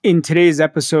In today's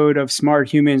episode of Smart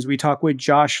Humans, we talk with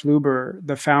Josh Luber,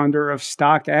 the founder of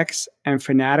StockX and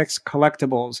Fanatics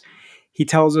Collectibles. He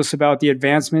tells us about the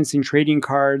advancements in trading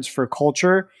cards for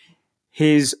culture,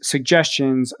 his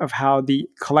suggestions of how the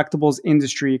collectibles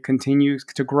industry continues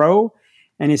to grow,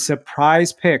 and his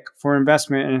surprise pick for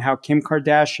investment and how Kim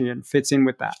Kardashian fits in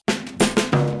with that.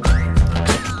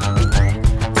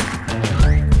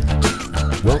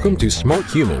 Welcome to Smart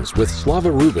Humans with Slava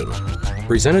Rubin,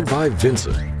 presented by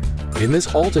Vincent. In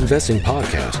this alt investing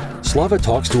podcast, Slava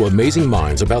talks to amazing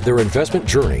minds about their investment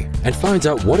journey and finds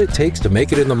out what it takes to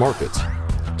make it in the markets.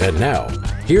 And now,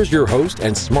 here's your host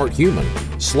and smart human,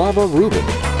 Slava Rubin.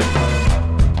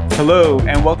 Hello,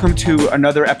 and welcome to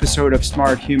another episode of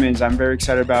Smart Humans. I'm very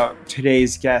excited about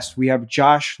today's guest. We have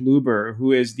Josh Luber,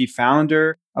 who is the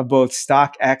founder of both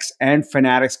StockX and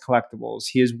Fanatics Collectibles.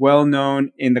 He is well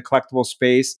known in the collectible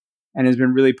space and has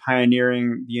been really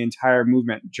pioneering the entire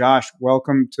movement. Josh,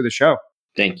 welcome to the show.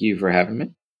 Thank you for having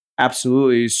me.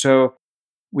 Absolutely. So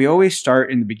we always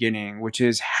start in the beginning, which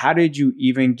is how did you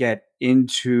even get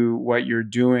into what you're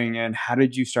doing and how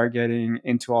did you start getting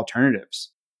into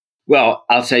alternatives? Well,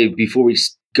 I'll say before we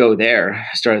go there,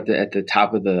 start at the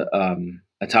top of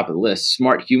the list.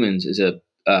 Smart Humans is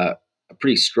a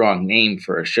pretty strong name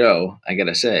for a show, I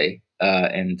gotta say,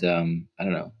 and I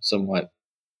don't know, somewhat.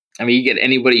 I mean, you get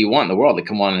anybody you want in the world to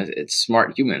come on. It's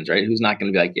Smart Humans, right? Who's not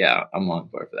going to be like, yeah, I'm on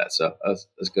board for that. So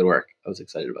that's good work. I was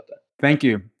excited about that. Thank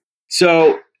you.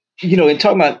 So, in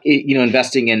talking about,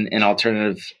 investing in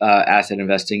alternative asset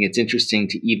investing, it's interesting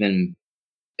to even,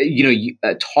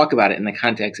 talk about it in the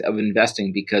context of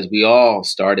investing because we all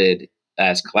started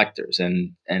as collectors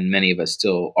and many of us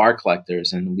still are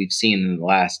collectors. And we've seen in the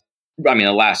last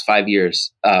 5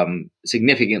 years,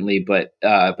 significantly, but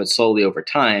slowly over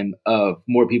time of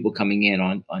more people coming in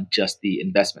on just the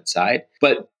investment side.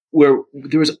 But where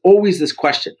there was always this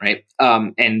question, right?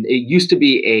 And it used to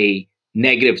be a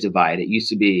negative divide. It used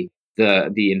to be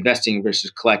the investing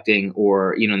versus collecting,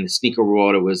 or, in the sneaker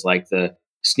world, it was like the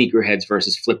sneakerheads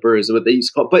versus flippers, what they used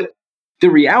to call it. But the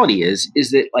reality is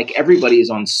that like everybody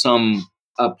is on some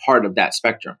part of that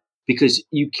spectrum, because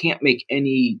you can't make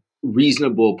any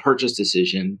reasonable purchase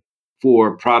decision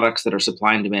for products that are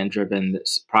supply and demand driven,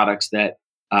 products that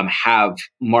have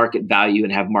market value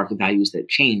and have market values that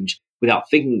change without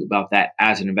thinking about that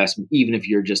as an investment, even if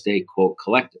you're just a quote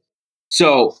collector.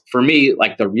 So for me,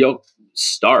 like the real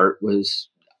start was,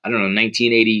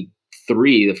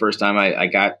 1983, the first time I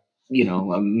got,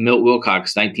 a Milt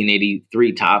Wilcox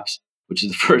 1983 Topps, which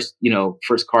is the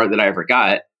first card that I ever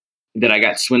got. That I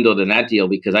got swindled in that deal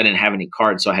because I didn't have any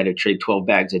cards, so I had to trade 12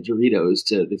 bags of Doritos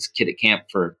to this kid at camp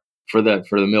for the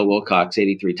Milt Wilcox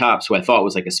 83 Topps, who I thought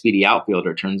was like a speedy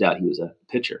outfielder. Turns out he was a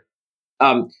pitcher.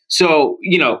 So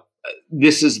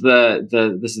this is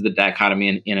the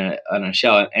dichotomy in a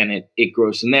shell, and it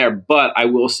grows from there. But I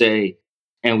will say,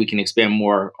 and we can expand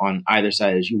more on either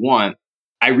side as you want.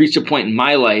 I reached a point in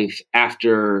my life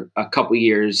after a couple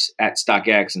years at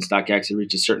StockX, and StockX had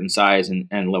reached a certain size and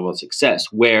level of success,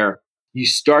 where you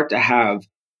start to have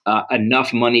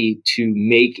enough money to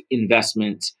make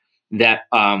investments that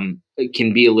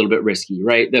can be a little bit risky,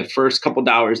 right? The first couple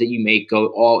dollars that you make go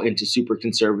all into super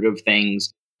conservative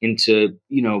things, into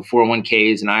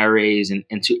 401ks and IRAs,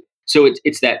 so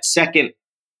it's that second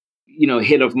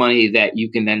hit of money that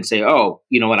you can then say, oh,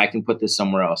 you know what, I can put this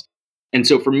somewhere else. And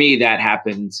so for me, that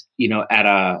happens, at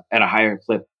a higher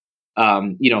clip,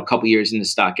 a couple years into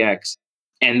StockX.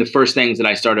 And the first things that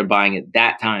I started buying at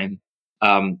that time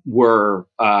was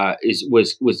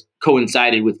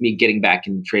coincided with me getting back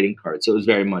into trading cards. So it was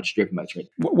very much driven by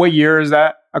trading. What year is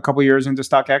that? A couple years into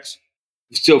StockX?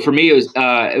 So for me,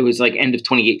 it was like end of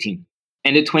 2018.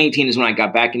 End of 2018 is when I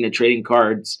got back into trading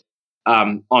cards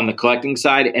on the collecting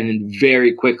side, and then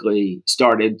very quickly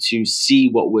started to see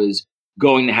what was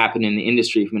going to happen in the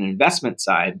industry from an investment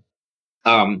side,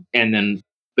 and then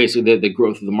basically the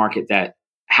growth of the market that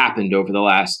happened over the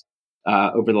last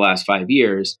 5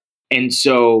 years. And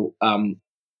so, and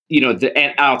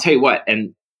I'll tell you what,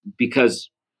 and because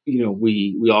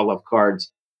we all love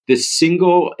cards, this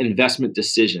single investment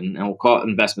decision, and we'll call it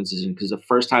investment decision because the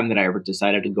first time that I ever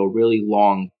decided to go really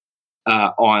long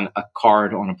on a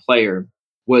card, on a player,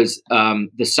 was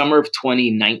the summer of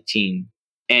 2019.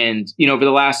 And, over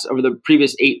the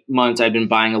previous 8 months, I've been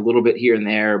buying a little bit here and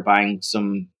there, buying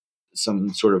some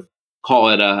sort of, call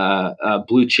it a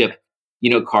blue chip,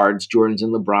 cards, Jordans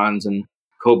and LeBrons and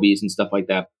Kobe's and stuff like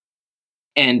that.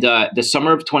 And the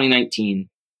summer of 2019,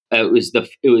 it was the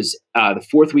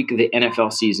fourth week of the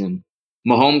NFL season.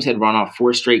 Mahomes had run off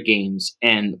 4 straight games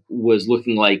and was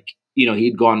looking like,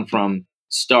 he'd gone from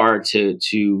star to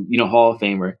Hall of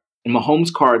Famer. and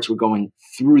Mahomes cards were going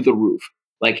through the roof.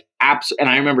 Like apps, and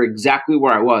I remember exactly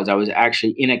where I was. I was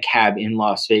actually in a cab in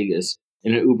Las Vegas,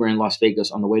 in an Uber in Las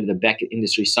Vegas on the way to the Beckett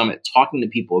Industry Summit, talking to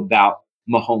people about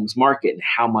Mahomes market and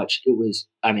how much it was.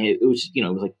 I mean, it was, it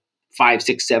was like 5,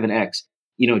 6, 7x,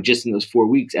 just in those 4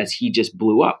 weeks as he just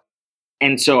blew up.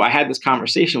 And so I had this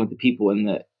conversation with the people in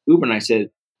the Uber, and I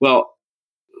said, well,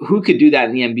 who could do that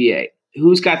in the NBA?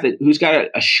 Who's got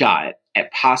a shot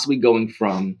at possibly going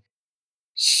from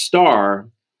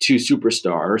star to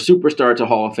superstar or superstar to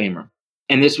Hall of Famer?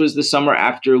 And this was the summer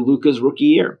after Luka's rookie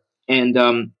year. And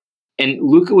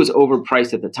Luka was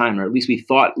overpriced at the time, or at least we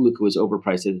thought Luka was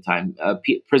overpriced at the time.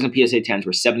 Prism PSA 10s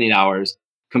were $70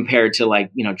 compared to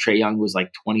Trae Young was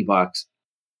like $20.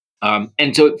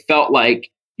 And so it felt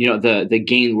like, the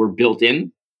gains were built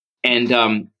in. And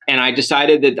I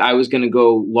decided that I was going to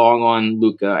go long on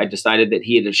Luka. I decided that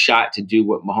he had a shot to do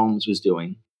what Mahomes was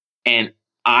doing. And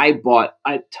I bought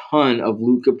a ton of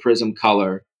Luka Prism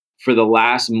color for the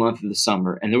last month of the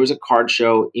summer. And there was a card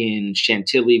show in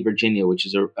Chantilly, Virginia, which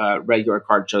is a regular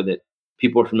card show that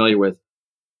people are familiar with.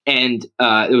 And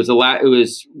it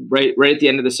was right at the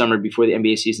end of the summer before the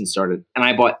NBA season started. And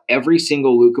I bought every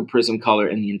single Luka Prism color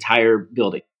in the entire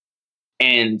building.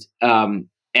 And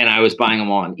I was buying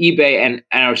them on eBay, and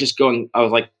I was just going. I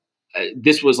was like,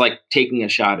 this was like taking a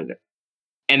shot at it.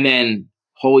 And then,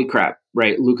 holy crap!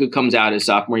 Right, Luka comes out his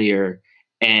sophomore year,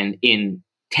 and in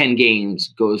 10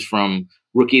 games goes from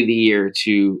rookie of the year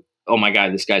to, oh my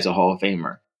god, this guy's a Hall of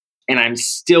Famer. And I'm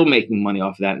still making money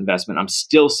off of that investment. I'm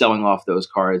still selling off those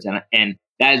cards, and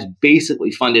that has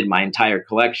basically funded my entire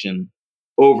collection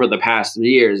over the past 3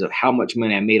 years of how much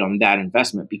money I made on that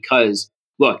investment. Because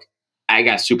look, I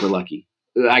got super lucky.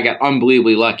 I got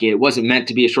unbelievably lucky. It wasn't meant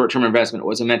to be a short-term investment. It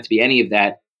wasn't meant to be any of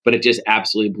that, but it just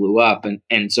absolutely blew up.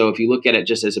 And so if you look at it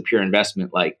just as a pure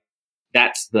investment, like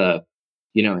that's the,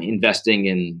 investing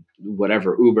in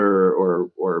whatever Uber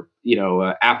or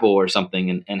Apple or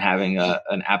something and having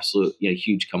an absolute,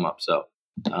 huge come up. So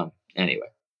anyway.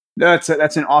 That's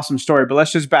an awesome story, but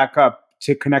let's just back up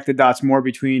to connect the dots more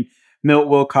between Milt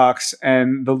Wilcox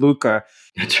and the Luka.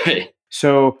 That's right.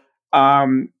 So,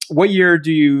 what year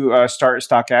do you start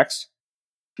StockX?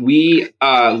 We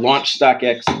launched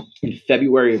StockX in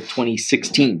February of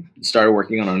 2016. Started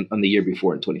working on the year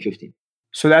before in 2015.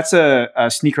 So that's a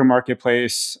sneaker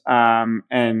marketplace,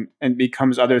 and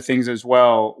becomes other things as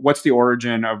well. What's the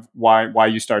origin of why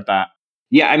you start that?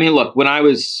 Yeah, I mean, look, when I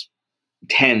was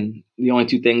 10, the only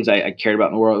two things I cared about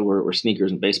in the world were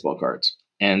sneakers and baseball cards.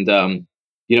 And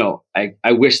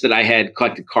I wish that I had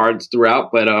collected cards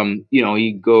throughout, but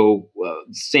you go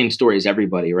same story as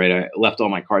everybody, right? I left all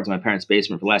my cards in my parents'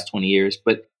 basement for the last 20 years,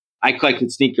 but I collected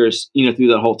sneakers, through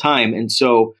that whole time. And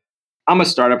so I'm a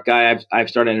startup guy. I've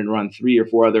started and run 3 or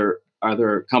 4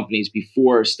 other companies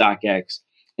before StockX,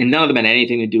 and none of them had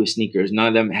anything to do with sneakers. None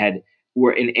of them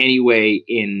were in any way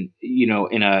in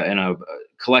a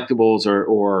collectibles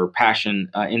or passion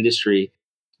industry.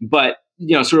 But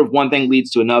sort of one thing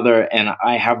leads to another, and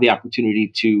I have the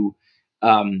opportunity to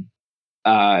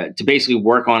basically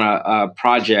work on a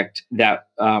project that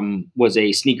was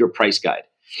a sneaker price guide.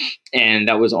 And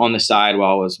that was on the side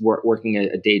while I was working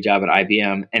a day job at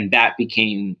IBM, and that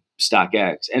became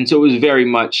StockX. And so it was very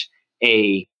much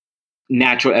a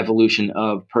natural evolution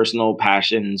of personal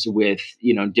passions with,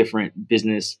 different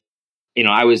business.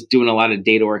 I was doing a lot of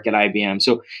data work at IBM.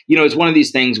 So, it's one of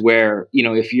these things where,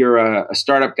 if you're a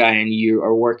startup guy and you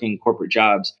are working corporate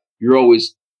jobs, you're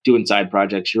always doing side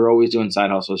projects, you're always doing side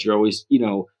hustles, you're always,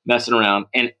 messing around,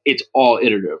 and it's all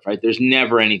iterative, right? There's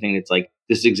never anything that's like,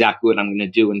 this is exactly what I'm going to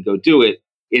do and go do it.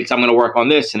 It's I'm going to work on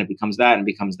this and it becomes that and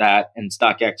becomes that. And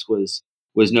StockX was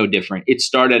no different. It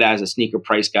started as a sneaker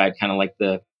price guide, kind of like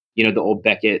the old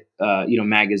Beckett,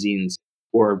 magazines,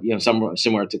 or, somewhere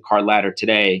similar to Card Ladder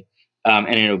today. And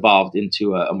it evolved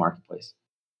into a marketplace.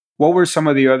 What were some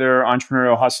of the other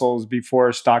entrepreneurial hustles before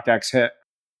StockX hit?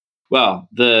 Well,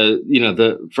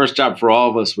 the first job for all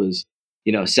of us was,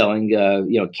 selling,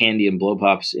 candy and blow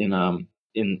pops in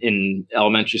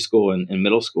elementary school and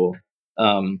middle school.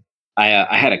 I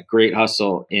had a great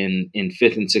hustle in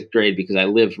 5th and 6th grade because I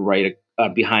lived right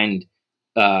behind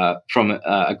from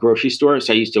a grocery store.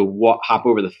 So I used to hop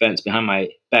over the fence behind my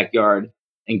backyard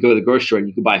and go to the grocery store, and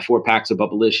you could buy 4 packs of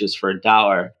Bubblicious for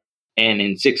 $1. And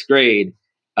in 6th grade,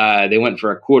 they went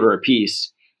for $0.25 a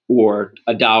piece, or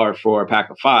 $1 for a pack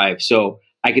of 5. So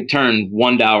I could turn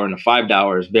 $1 into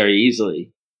 $5 very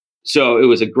easily. So it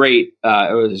was a great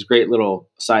little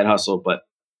side hustle. But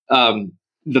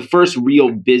the first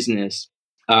real business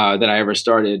that I ever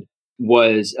started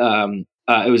was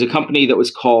it was a company that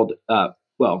was called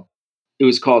it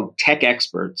was called Tech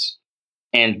Experts.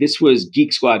 And this was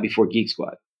Geek Squad before Geek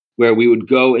Squad, where we would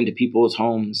go into people's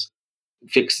homes,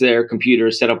 fix their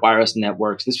computers, set up wireless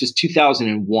networks. This was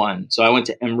 2001. So I went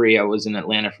to Emory. I was in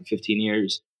Atlanta for 15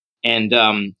 years. And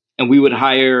we would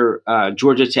hire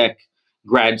Georgia Tech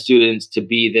grad students to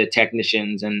be the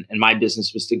technicians. And my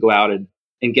business was to go out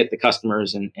and get the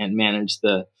customers and manage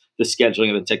the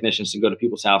scheduling of the technicians to go to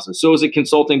people's houses. So it was a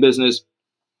consulting business.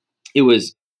 It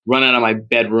was run out of my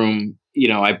bedroom.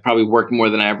 I probably worked more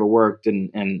than I ever worked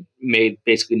and made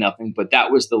basically nothing. But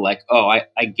that was the like, oh,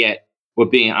 I get what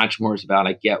being an entrepreneur is about.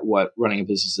 I get what running a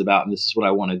business is about, and this is what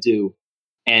I want to do.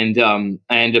 And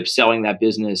I ended up selling that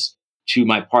business to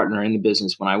my partner in the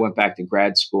business when I went back to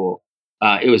grad school.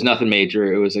 It was nothing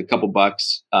major. It was a couple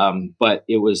bucks, but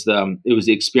it was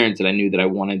the experience that I knew that I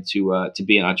wanted to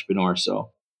be an entrepreneur.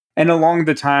 So And along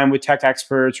the time with tech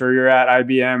experts or you're at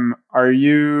IBM, are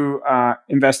you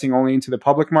investing only into the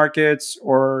public markets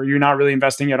or you're not really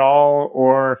investing at all?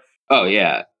 Or oh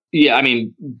yeah. Yeah, I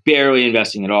mean, barely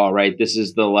investing at all, right? This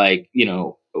is the like,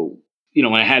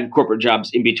 when I had corporate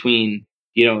jobs in between,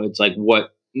 it's like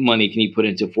what money can you put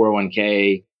into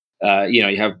 401k?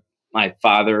 You have my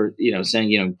father,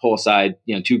 saying, pull aside,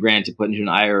 $2,000 to put into an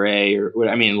IRA or what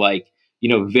I mean, like,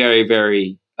 very,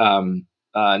 very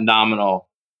nominal,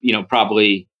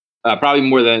 probably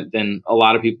more than a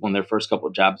lot of people in their first couple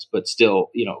of jobs, but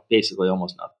still, basically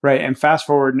almost nothing. right. And fast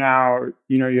forward now,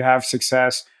 you have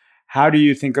success. How do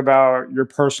you think about your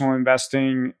personal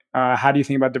investing? How do you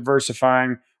think about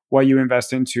diversifying what you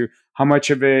invest into? How much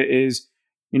of it is,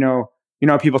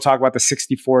 people talk about the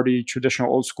 60-40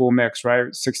 traditional old school mix,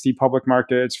 right? 60 public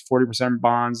markets, 40%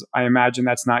 bonds. I imagine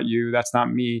that's not you. That's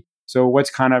not me. So what's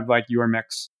kind of like your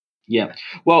mix? Yeah.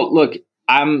 Well, look,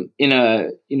 I'm in a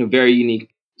very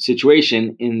unique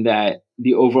situation in that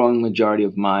the overwhelming majority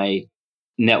of my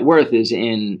net worth is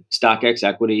in StockX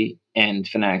equity and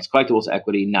Fanatics Collectibles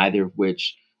equity, neither of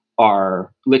which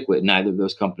are liquid. Neither of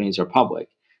those companies are public.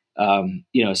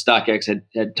 StockX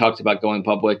had talked about going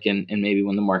public, and maybe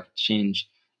when the markets change,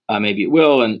 maybe it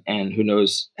will, and who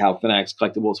knows how Fanatics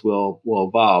Collectibles will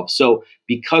evolve. So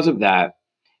because of that,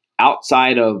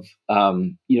 outside of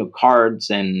cards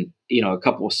and a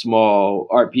couple of small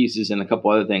art pieces and a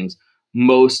couple other things,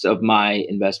 most of my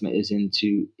investment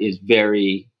is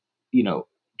very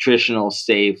traditional,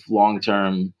 safe, long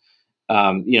term.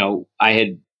 I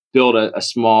had built a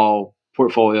small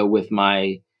portfolio with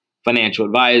my financial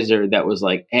advisor that was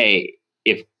like, hey,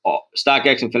 if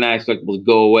StockX and Fanatics Collectibles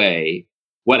go away,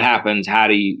 what happens? How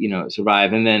do you,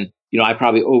 survive? And then, I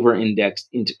probably over indexed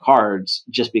into cards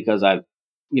just because I,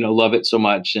 love it so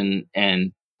much. And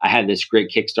I had this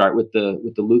great kickstart with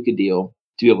the Luca deal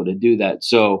to be able to do that.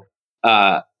 So,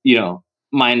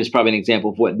 mine is probably an example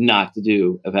of what not to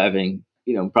do, of having,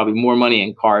 probably more money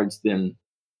in cards than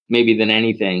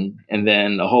anything, and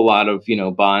then a whole lot of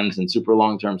bonds and super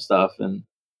long term stuff, and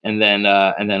then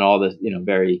all the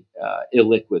very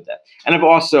illiquid that. And I've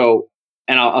also,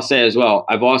 and I'll say as well,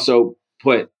 I've also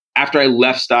put, after I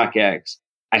left StockX,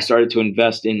 I started to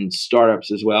invest in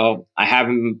startups as well. I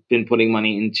haven't been putting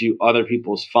money into other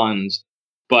people's funds,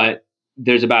 but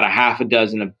there's about a half a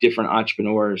dozen of different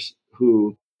entrepreneurs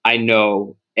who I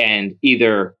know, and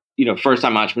either first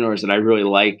time entrepreneurs that I really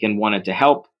like and wanted to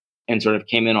help and sort of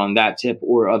came in on that tip,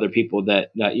 or other people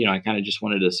that I kind of just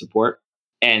wanted to support.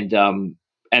 And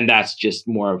that's just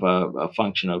more of a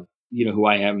function of who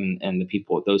I am, and the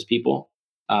people, those people.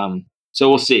 So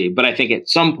we'll see. But I think at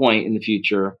some point in the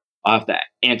future, I'll have to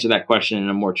answer that question in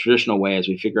a more traditional way as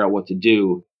we figure out what to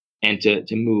do, and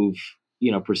to move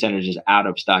percentages out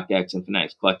of StockX and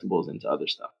Fanatics Collectibles into other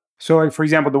stuff. So, like, for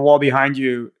example, the wall behind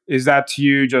you, is that to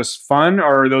you just fun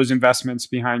or are those investments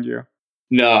behind you?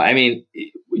 No, I mean,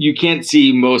 you can't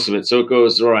see most of it, so it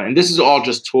goes around. And this is all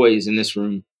just toys in this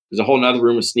room. There's a whole nother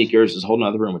room of sneakers. There's a whole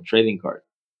nother room of trading cards.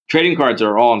 Trading cards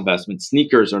are all investments.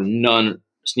 Sneakers are none.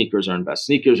 Sneakers are investments.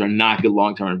 Sneakers are not good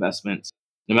long-term investments.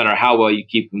 No matter how well you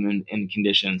keep them in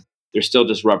condition, they're still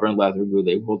just rubber and leather glue.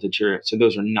 They will deteriorate. So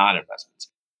those are not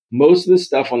investments. Most of the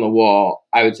stuff on the wall,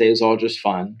 I would say, is all just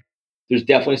fun. There's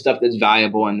definitely stuff that's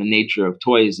valuable, and the nature of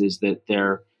toys is that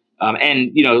they're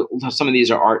and some of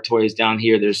these are art toys down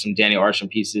here. There's some Daniel Arsham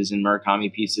pieces and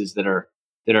Murakami pieces that are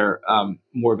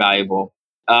more valuable.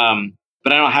 But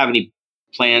I don't have any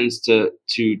plans to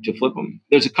flip them.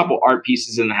 There's a couple art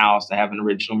pieces in the house. I have an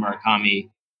original Murakami,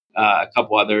 a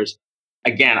couple others.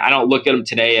 Again, I don't look at them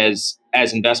today as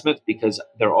investments because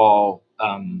they're all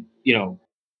I'm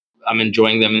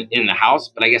enjoying them in the house.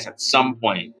 But I guess at some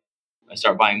point I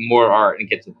start buying more art and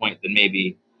get to the point that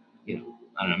maybe I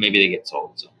don't know, maybe they get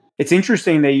sold. So. It's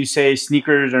interesting that you say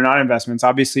sneakers are not investments.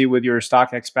 Obviously, with your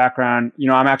StockX background,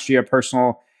 I'm actually a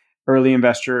personal early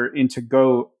investor into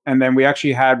GOAT. And then we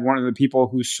actually had one of the people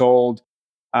who sold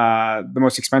the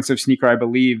most expensive sneaker, I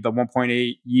believe, the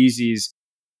 1.8 Yeezys.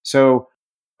 So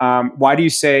why do you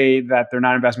say that they're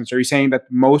not investments? Are you saying that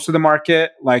most of the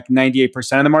market, like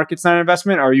 98% of the market's not an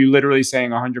investment? Or are you literally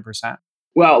saying 100%?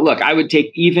 Well, look, I would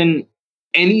take even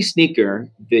any sneaker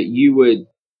that you would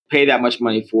pay that much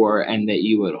money for and that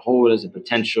you would hold as a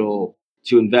potential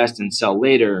to invest and sell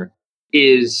later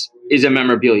is a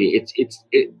memorabilia.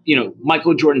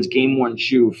 Michael Jordan's game worn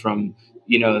shoe from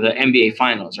the NBA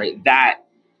Finals, right? That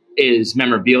is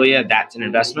memorabilia. That's an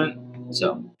investment.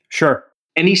 So Sure.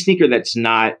 any sneaker that's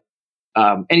not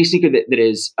any sneaker that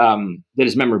is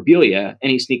memorabilia,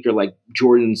 any sneaker like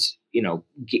Jordan's,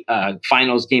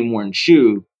 finals game worn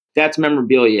shoe, that's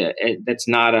memorabilia. That's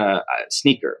not a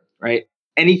sneaker, right?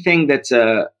 Anything that's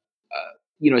a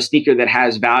sneaker that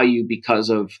has value because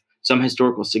of some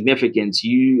historical significance,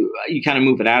 you kind of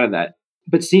move it out of that.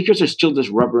 But sneakers are still just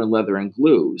rubber and leather and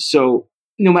glue. So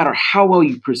no matter how well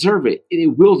you preserve it,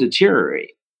 it will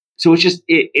deteriorate. So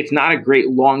it's not a great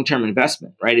long term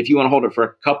investment, right? If you want to hold it for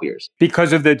a couple years,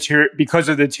 Because of the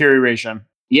deterioration.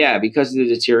 yeah, because of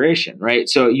the deterioration, right?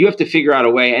 So you have to figure out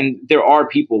a way, and there are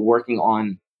people working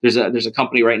on. There's a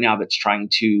company right now that's trying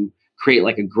to create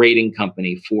like a grading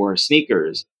company for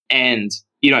sneakers, and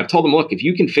I've told them, look, if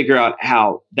you can figure out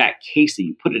how that case that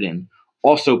you put it in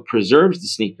also preserves the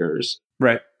sneakers,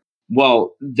 Right.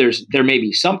 well, there may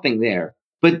be something there.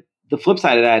 But the flip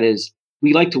side of that is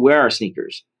we like to wear our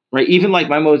sneakers, right? Even like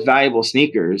my most valuable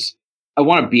sneakers, I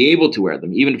want to be able to wear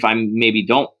them, even if I maybe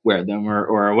don't wear them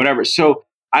or whatever. So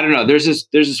I don't know. There's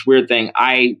this weird thing.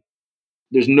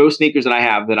 There's no sneakers that I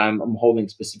have that I'm holding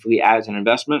specifically as an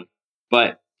investment,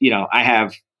 but I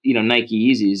have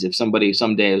Nike Yeezys. If somebody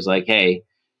someday was like, hey,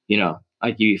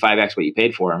 I give you 5x what you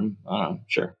paid for them, I don't know,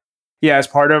 sure. Yeah, as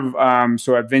part of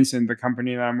so at Vincent, the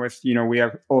company that I'm with,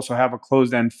 also have a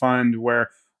closed end fund where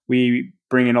we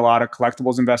bring in a lot of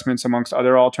collectibles investments amongst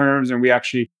other alternatives, and we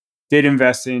actually did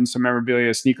invest in some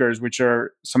memorabilia sneakers, which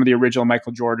are some of the original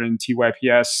Michael Jordan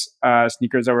TYPS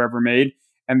sneakers that were ever made,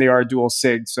 and they are dual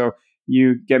sig. So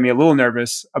you get me a little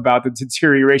nervous about the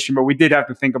deterioration, but we did have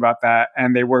to think about that,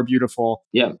 and they were beautiful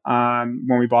Yeah.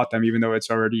 when we bought them, even though it's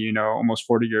already almost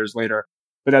 40 years later.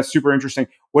 But that's super interesting.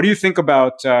 What do you think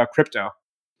about crypto?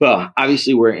 Well,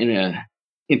 obviously, we're in a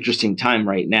interesting time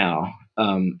right now,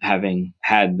 having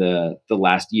had the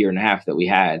last year and a half that we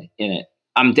had in it.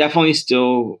 I'm definitely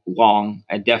still long.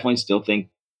 I definitely still think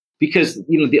because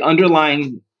the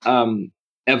underlying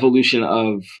evolution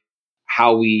of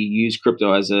how we use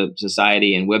crypto as a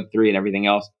society and Web3 and everything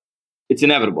else, it's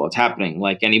inevitable. It's happening.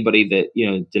 Like anybody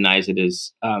that denies it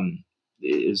is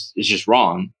just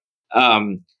wrong.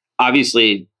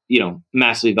 Obviously,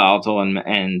 massively volatile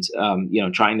and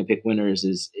trying to pick winners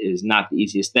is not the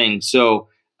easiest thing. So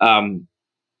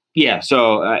yeah,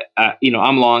 so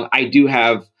I'm long. I do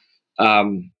have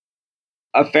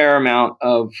a fair amount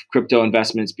of crypto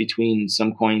investments between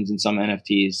some coins and some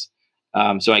NFTs.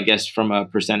 So I guess from a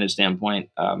percentage standpoint,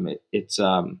 it's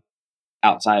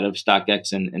outside of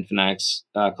StockX and Fanatics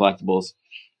Collectibles,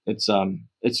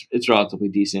 it's relatively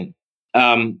decent.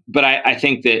 But I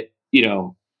think that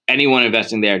anyone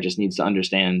investing there just needs to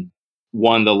understand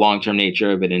one, the long term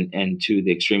nature of it, and two,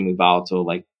 the extremely volatile.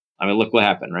 Like I mean, look what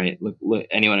happened, right? Look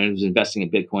anyone who's investing in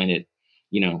Bitcoin at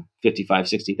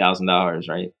 $55,000-$60,000,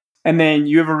 right? And then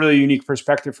you have a really unique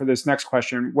perspective for this next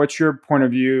question. What's your point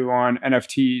of view on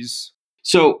NFTs?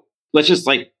 So let's just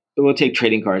we'll take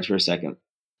trading cards for a second.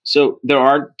 So there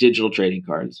are digital trading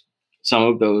cards. Some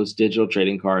of those digital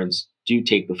trading cards do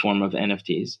take the form of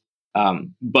NFTs.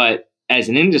 But as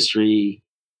an industry,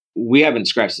 we haven't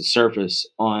scratched the surface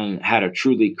on how to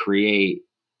truly create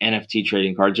NFT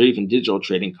trading cards or even digital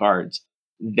trading cards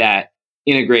that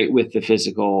integrate with the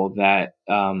physical, that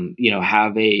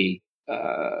have a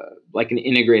like an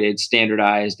integrated,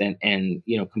 standardized, and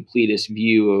completest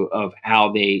view of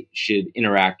how they should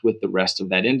interact with the rest of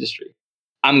that industry.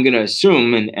 I'm going to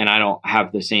assume, and I don't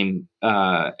have the same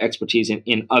expertise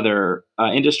in other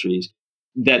industries,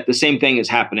 that the same thing is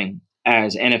happening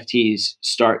as NFTs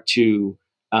start to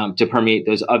permeate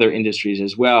those other industries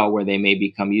as well, where they may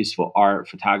become useful: art,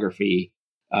 photography,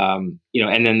 and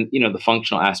then the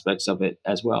functional aspects of it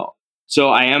as well. So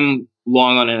I am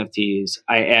long on NFTs.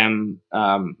 I am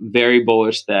very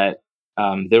bullish that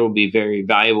there will be very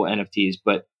valuable NFTs.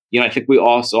 But I think we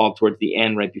all saw towards the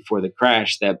end, right before the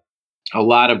crash, that a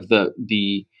lot of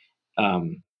the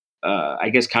I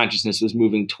guess consciousness was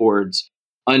moving towards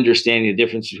understanding the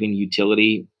difference between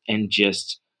utility and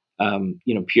just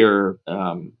pure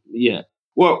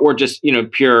or just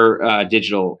pure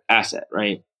digital asset,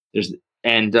 right? There's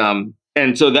and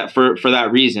And so that for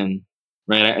that reason,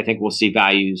 right, I think we'll see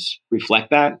values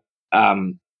reflect that.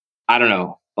 I don't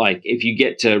know, like if you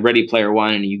get to Ready Player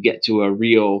One and you get to a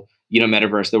real,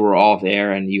 metaverse that we're all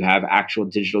there, and you have actual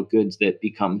digital goods that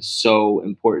become so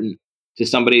important to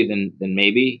somebody, then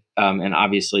maybe. And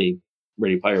obviously,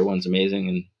 Ready Player One's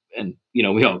amazing, and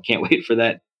we all can't wait for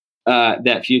that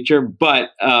future.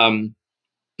 But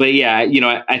yeah,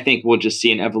 I think we'll just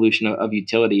see an evolution of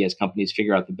utility as companies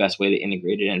figure out the best way to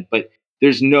integrate it in. But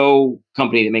there's no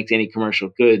company that makes any commercial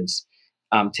goods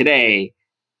today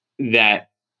that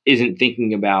isn't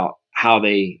thinking about how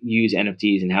they use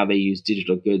NFTs and how they use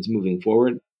digital goods moving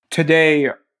forward. Today,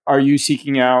 are you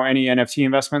seeking out any NFT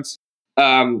investments?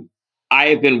 Um, I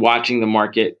have been watching the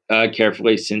market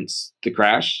carefully since the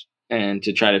crash, and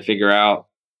to try to figure out.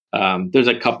 There's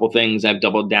a couple things I've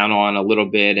doubled down on a little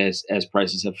bit as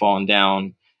prices have fallen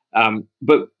down,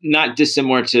 but not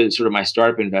dissimilar to sort of my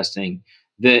startup investing.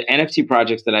 The NFT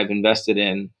projects that I've invested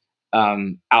in,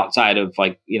 outside of,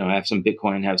 like, I have some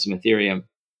Bitcoin, have some Ethereum,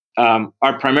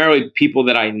 are primarily people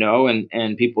that I know,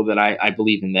 and people that I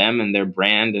believe in them and their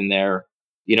brand and their,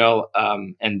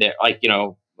 and they're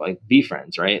like be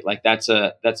friends, right? Like that's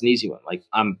an easy one. Like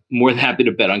I'm more than happy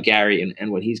to bet on Gary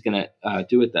and what he's gonna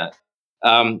do with that.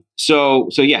 So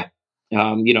yeah,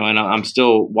 and I'm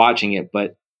still watching it,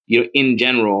 but in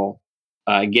general,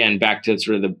 again, back to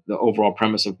sort of the overall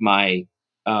premise of my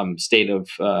state of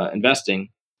investing,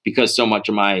 because so much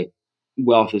of my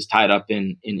wealth is tied up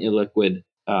in illiquid,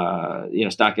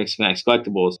 StockX, Fanatics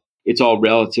Collectibles. It's all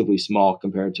relatively small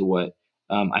compared to what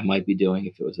I might be doing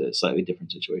if it was a slightly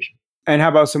different situation. And how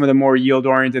about some of the more yield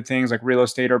oriented things like real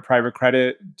estate or private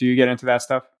credit? Do you get into that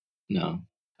stuff? No,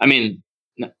 I mean,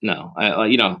 no.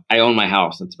 I own my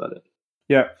house. That's about it.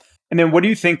 Yeah. And then what do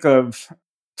you think of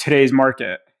today's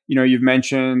market? You've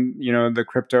mentioned, the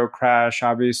crypto crash.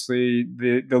 Obviously,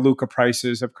 the Luca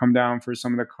prices have come down for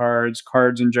some of the cards.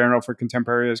 Cards in general for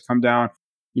contemporary has come down.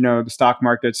 The stock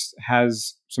markets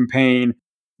has some pain.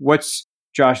 What's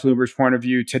Josh Luber's point of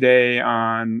view today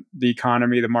on the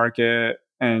economy, the market,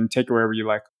 and take it wherever you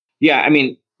like? Yeah, I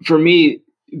mean, for me,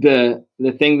 the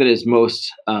thing that is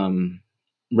most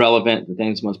relevant, the thing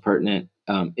that's most pertinent,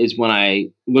 is when I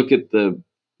look at the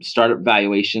startup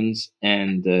valuations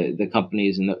and the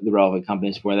companies and the relevant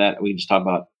companies for that. We just talk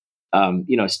about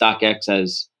StockX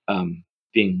as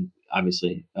being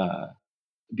obviously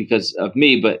because of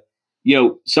me, but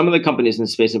some of the companies in the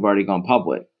space have already gone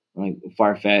public, like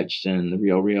Farfetched and the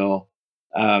Real Real,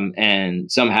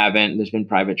 and some haven't. There's been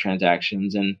private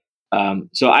transactions, and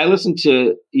so I listened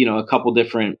to a couple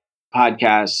different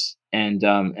podcasts, and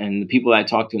the people that I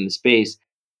talk to in the space.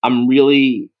 I'm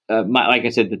really like I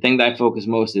said, the thing that I focus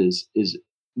most is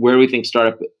where we think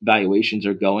startup valuations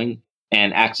are going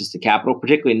and access to capital,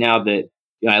 particularly now that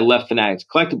I left Fanatics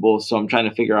Collectibles, so I'm trying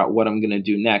to figure out what I'm going to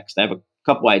do next. I have a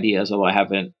couple ideas, although I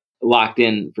haven't locked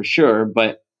in for sure.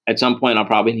 But at some point, I'll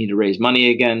probably need to raise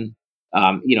money again.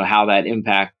 How that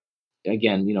impact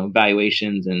again,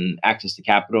 valuations and access to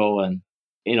capital, and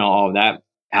all of that.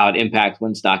 How it impacts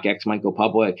when StockX might go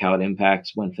public. How it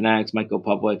impacts when Fanatics might go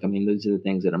public. I mean, those are the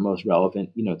things that are most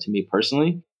relevant, to me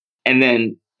personally. And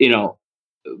then,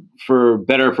 for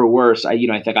better or for worse, I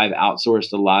think I've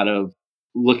outsourced a lot of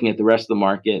looking at the rest of the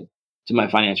market to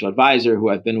my financial advisor, who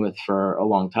I've been with for a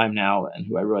long time now and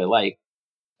who I really like.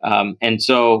 And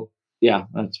so, yeah,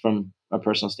 that's from a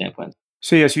personal standpoint.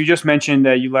 So yes, you just mentioned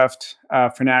that you left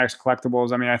Fanatics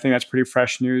Collectibles. I mean, I think that's pretty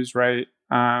fresh news, right?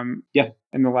 Yeah.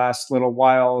 In the last little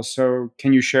while. So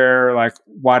can you share, like,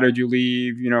 why did you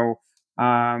leave?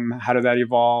 How did that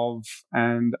evolve?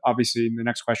 And obviously, the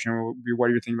next question will be, what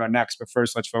are you thinking about next? But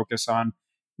first, let's focus on,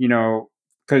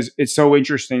 because it's so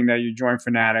interesting that you joined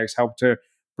Fanatics, helped to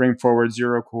bring forward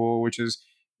zerocool, which is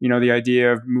the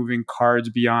idea of moving cards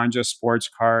beyond just sports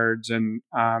cards. And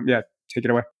yeah, take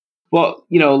it away. Well,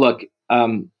 look,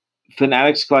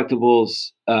 Fanatics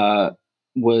Collectibles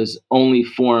was only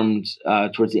formed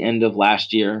towards the end of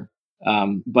last year.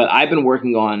 But I've been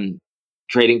working on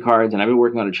trading cards, and I've been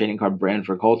working on a trading card brand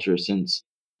for culture since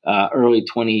early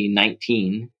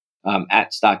 2019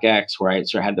 at StockX, where I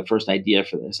sort of had the first idea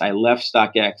for this. I left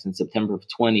StockX in September of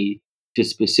 20 to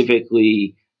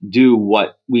specifically do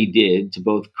what we did, to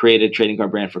both create a trading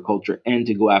card brand for culture and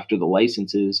to go after the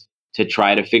licenses to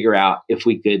try to figure out if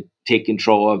we could take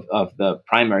control of the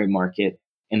primary market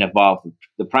and evolve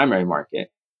the primary market.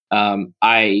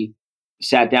 I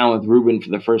sat down with Ruben for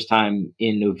the first time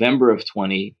in November of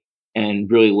 20 and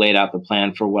really laid out the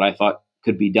plan for what I thought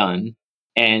could be done.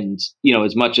 And,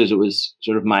 as much as it was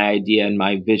sort of my idea and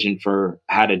my vision for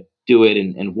how to do it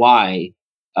and why,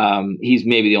 He's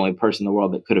maybe the only person in the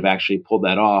world that could have actually pulled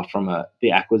that off from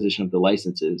the acquisition of the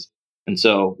licenses. And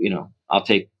so, I'll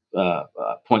take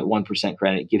 0.1%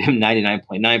 credit, give him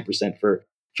 99.9% for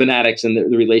Fanatics and the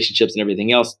relationships and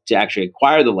everything else to actually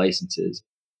acquire the licenses.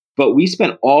 But we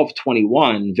spent all of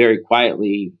 21 very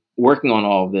quietly working on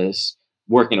all of this,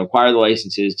 working to acquire the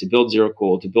licenses, to build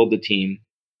zerocool, to build the team,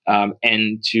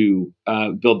 and to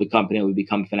build the company that would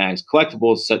become Fanatics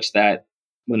Collectibles, such that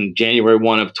when January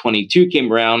 1 of 22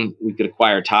 came around, we could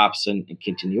acquire Tops and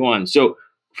continue on. So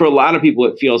for a lot of people,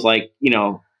 it feels like,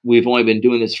 we've only been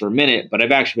doing this for a minute, but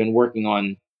I've actually been working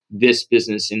on this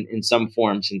business in some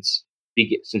form since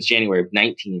January of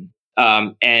 19.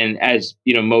 And as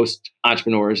most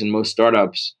entrepreneurs and most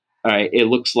startups, all right, it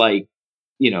looks like,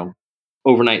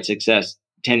 overnight success,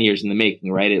 10 years in the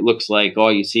making, right? It looks like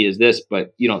all you see is this,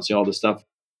 but you don't see all the stuff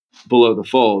below the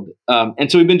fold.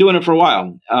 And so we've been doing it for a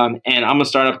while. And I'm a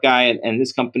startup guy, and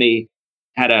this company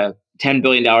had a $10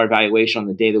 billion valuation on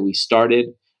the day that we started.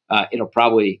 It'll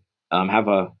probably have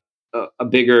a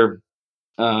bigger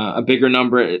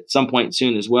number at some point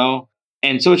soon as well.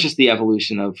 And so it's just the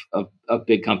evolution of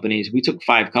big companies. We took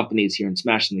 5 companies here and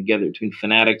smashed them together between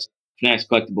Fanatics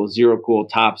Collectibles, zerocool,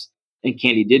 Tops, and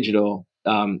Candy Digital.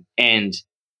 And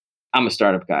I'm a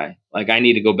startup guy. Like, I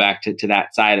need to go back to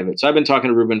that side of it. So I've been talking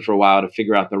to Ruben for a while to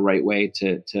figure out the right way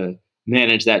to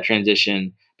manage that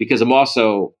transition, because I'm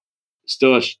also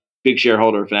still a big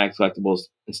shareholder of Fanatics Collectibles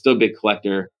and still a big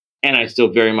collector. And I still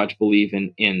very much believe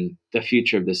in the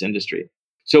future of this industry.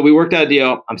 So we worked out a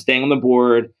deal. I'm staying on the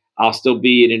board. I'll still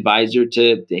be an advisor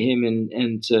to him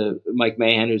and to Mike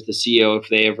Mahan, who's the CEO, if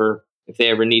they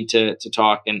ever need to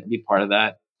talk and be part of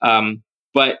that.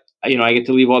 But I get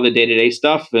to leave all the day-to-day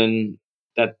stuff, and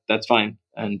that's fine.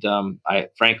 And I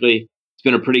frankly, it's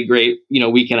been a pretty great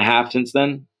week and a half since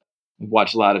then. I've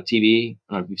watched a lot of TV.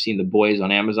 I don't know if you've seen The Boys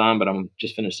on Amazon, but I'm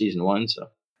just finished season 1. So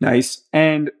Nice.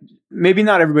 And maybe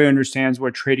not everybody understands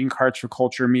what trading cards for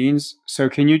culture means. So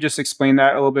can you just explain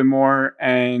that a little bit more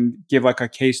and give like a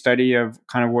case study of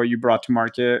kind of what you brought to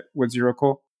market with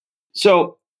zerocool?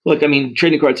 So look, I mean,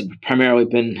 trading cards have primarily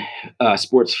been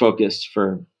sports focused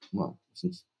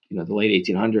since the late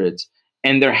 1800s,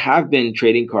 and there have been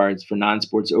trading cards for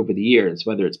non-sports over the years,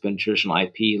 whether it's been traditional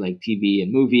IP like TV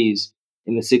and movies.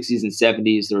 In the 60s and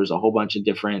 70s, there was a whole bunch of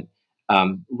different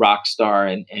rock star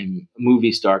and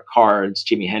movie star cards: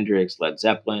 Jimi Hendrix, Led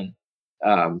Zeppelin,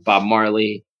 Bob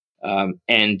Marley,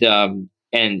 and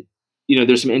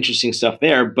there's some interesting stuff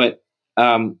there, but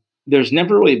there's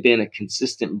never really been a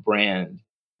consistent brand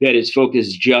that is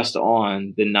focused just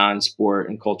on the non-sport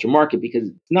and culture market, because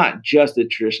it's not just the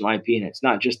traditional IP and it's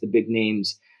not just the big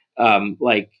names,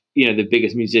 like the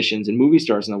biggest musicians and movie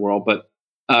stars in the world. But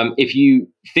if you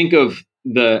think of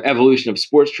the evolution of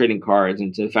sports trading cards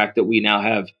and to the fact that we now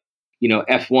have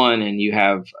F1, and you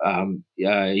have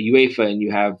UEFA, and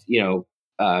you have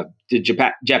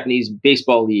the Japanese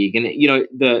baseball league, and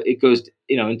it goes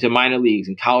into minor leagues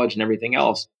and college and everything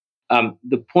else.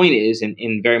 The point is,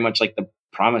 and very much like the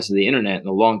promise of the internet and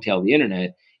the long tail of the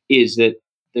internet, is that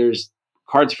there's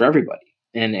cards for everybody,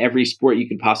 and every sport you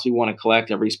could possibly want to collect,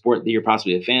 every sport that you're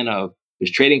possibly a fan of, there's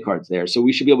trading cards there. So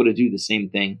we should be able to do the same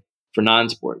thing for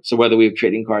non-sport. So whether we have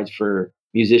trading cards for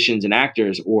musicians and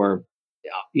actors, or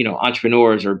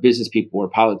entrepreneurs or business people or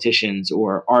politicians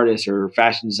or artists or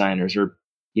fashion designers or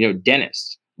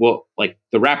dentists, well, like,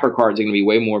 the rapper cards are going to be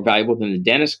way more valuable than the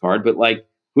dentist card, but like,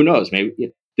 who knows,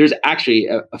 maybe there's actually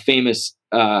a famous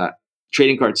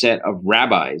trading card set of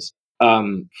rabbis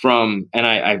from, and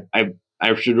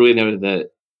I should really know the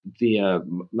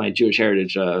my Jewish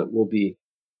heritage will be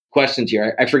questioned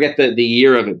here. I forget the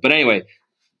year of it, but anyway,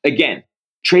 again,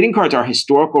 trading cards are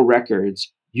historical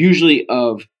records, usually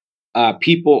of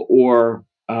people or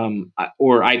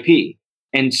IP,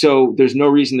 and so there's no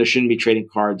reason there shouldn't be trading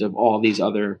cards of all these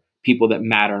other people that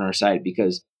matter on our site,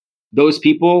 because those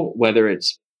people, whether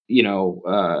it's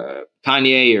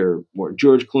Kanye or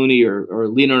George Clooney or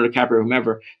Leonardo DiCaprio,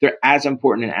 whomever, they're as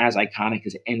important and as iconic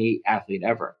as any athlete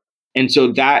ever. And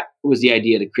so that was the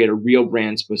idea, to create a real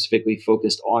brand specifically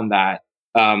focused on that.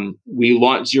 We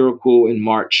launched zerocool in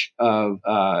March of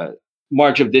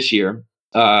this year,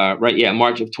 right? Yeah,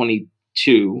 March of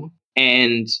 22,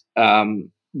 and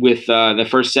with the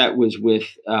first set was with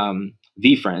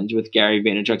VFriends, with Gary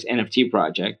Vaynerchuk's NFT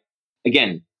project.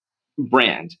 Again,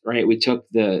 brand, right? We took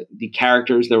the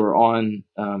characters that were on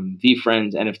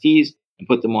VFriends NFTs and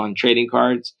put them on trading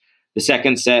cards. The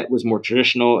second set was more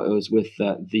traditional. It was with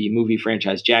the movie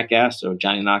franchise Jackass, so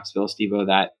Johnny Knoxville, Steve-O,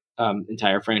 that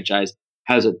entire franchise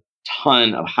has a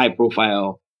ton of high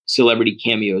profile celebrity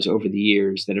cameos over the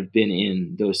years that have been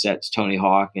in those sets: Tony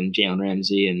Hawk and Jalen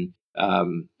Ramsey and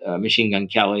Machine Gun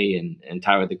Kelly and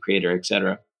Tyler the Creator,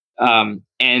 etc. And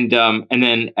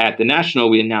then at the National,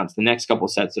 we announced the next couple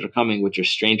sets that are coming, which are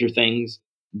Stranger Things,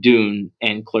 Dune,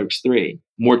 and Clerks 3.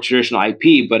 More traditional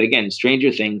IP, but again,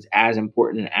 Stranger Things as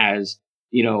important as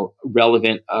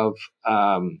relevant of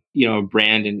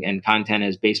brand and content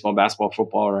as baseball, basketball,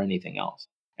 football, or anything else.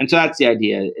 And so that's the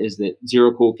idea: is that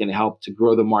Zero Cool can help to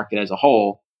grow the market as a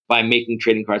whole by making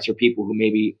trading cards for people who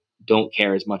maybe don't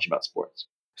care as much about sports.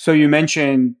 So you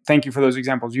mentioned, thank you for those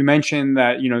examples. You mentioned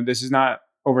that, this is not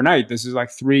overnight. This is like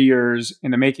 3 years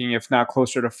in the making, if not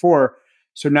closer to 4.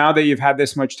 So now that you've had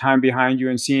this much time behind you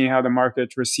and seeing how the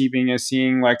market's receiving it,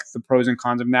 seeing like the pros and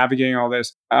cons of navigating all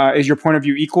this, is your point of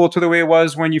view equal to the way it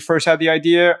was when you first had the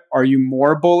idea? Are you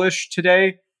more bullish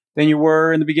today than you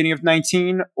were in the beginning of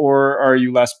 19, or are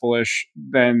you less bullish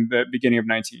than the beginning of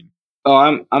 19?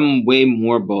 Oh, I'm way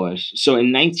more bullish. So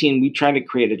in 19, we tried to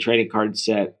create a trading card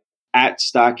set at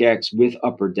StockX with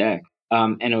Upper Deck,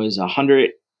 and it was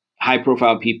 100 high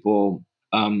profile people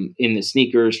in the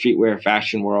sneaker, streetwear,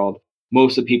 fashion world.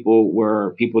 Most of the people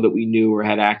were people that we knew or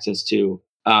had access to,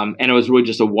 and it was really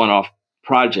just a one off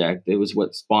project. It was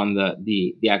what spawned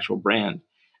the actual brand.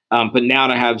 But now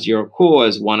to have Zero Cool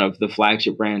as one of the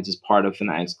flagship brands as part of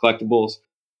Fanatics Collectibles,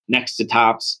 next to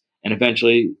Tops, and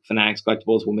eventually Fanatics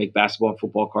Collectibles will make basketball and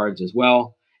football cards as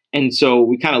well. And so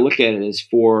we kind of look at it as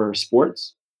for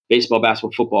sports, baseball,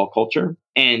 basketball, football culture.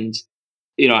 And,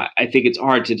 I think it's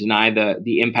hard to deny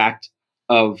the impact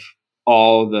of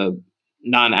all the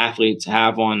non-athletes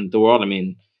have on the world.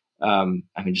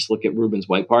 Just look at Ruben's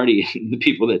White Party, the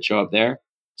people that show up there.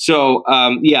 So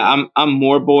yeah, I'm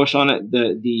more bullish on it.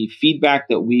 The feedback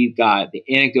that we've got, the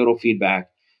anecdotal feedback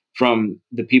from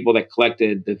the people that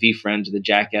collected the V Friends or the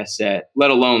Jackass set, let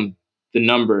alone the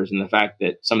numbers and the fact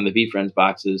that some of the V Friends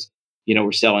boxes,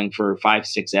 were selling for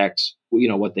 5-6x,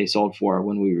 what they sold for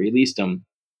when we released them.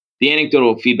 The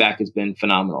anecdotal feedback has been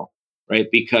phenomenal, right?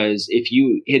 Because if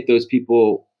you hit those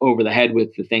people over the head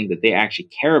with the thing that they actually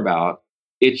care about,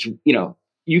 it's,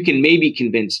 you can maybe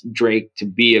convince Drake to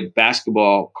be a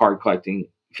basketball card collecting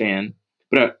fan.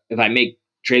 But if I make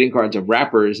trading cards of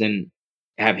rappers and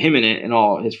have him in it and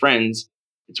all his friends,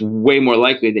 it's way more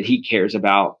likely that he cares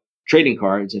about trading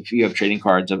cards if you have trading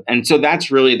cards of. And so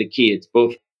that's really the key. It's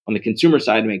both on the consumer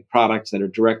side to make products that are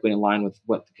directly in line with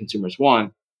what the consumers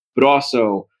want, but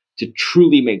also to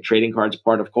truly make trading cards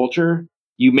part of culture.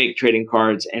 You make trading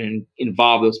cards and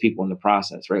involve those people in the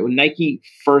process, right? When Nike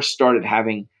first started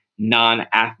having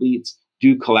non-athletes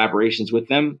do collaborations with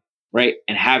them, right?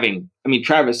 And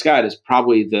Travis Scott is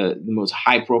probably the most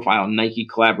high profile Nike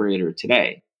collaborator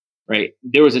today, right?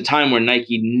 There was a time where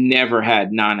Nike never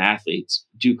had non-athletes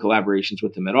do collaborations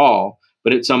with them at all.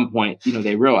 But at some point,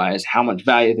 they realized how much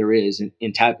value there is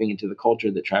in tapping into the culture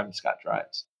that Travis Scott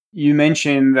drives. You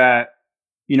mentioned that,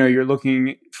 you're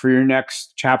looking for your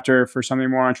next chapter for something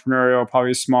more entrepreneurial,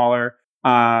 probably smaller.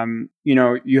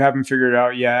 You haven't figured it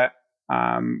out yet.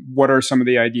 What are some of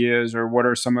the ideas, or what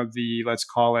are some of the, let's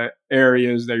call it,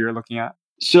 areas that you're looking at?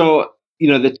 So,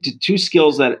 the two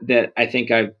skills that I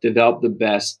think I've developed the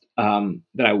best,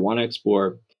 that I want to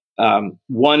explore.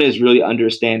 One is really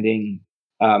understanding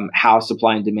how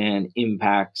supply and demand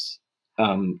impacts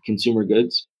consumer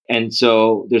goods. And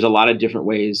so there's a lot of different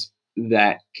ways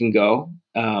that can go.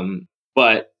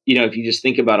 But, if you just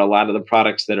think about a lot of the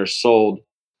products that are sold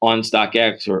on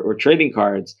StockX or trading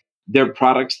cards, they're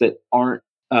products that aren't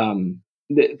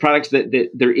the products that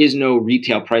there is no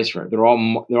retail price for. They're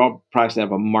all products that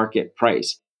have a market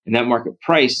price, and that market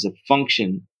price is a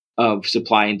function of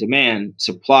supply and demand.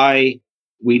 Supply,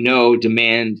 we know,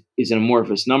 demand is an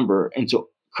amorphous number, and so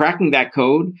cracking that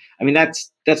code,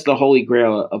 that's the holy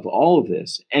grail of all of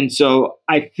this. And so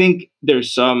I think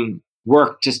there's some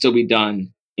work to still be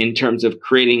done in terms of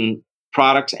creating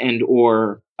products and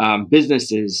or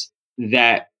businesses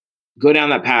that go down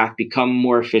that path, become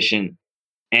more efficient,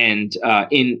 and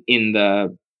in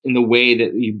the way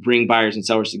that you bring buyers and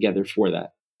sellers together for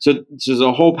that. So there's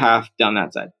a whole path down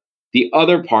that side. The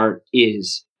other part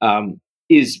is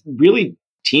really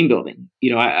team building.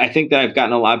 I think that I've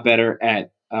gotten a lot better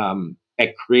at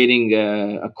creating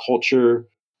a culture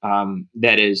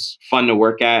that is fun to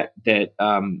work at. That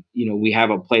we have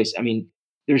a place.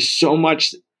 There's so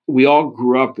much. We all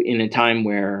grew up in a time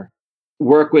where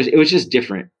work was just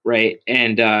different, right?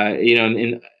 And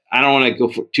and I don't want to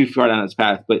go too far down this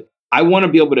path, but I want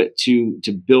to be able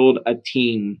to build a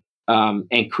team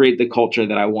and create the culture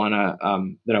that I want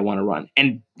to run,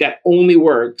 and that only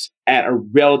works at a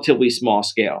relatively small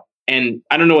scale. And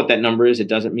I don't know what that number is. It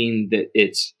doesn't mean that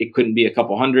it couldn't be a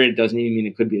couple hundred. It doesn't even mean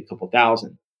it could be a couple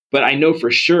thousand. But I know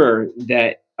for sure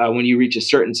that when you reach a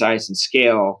certain size and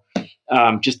scale,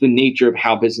 just the nature of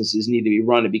how businesses need to be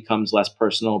run, it becomes less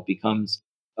personal, it becomes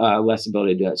less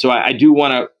ability to do it. So I do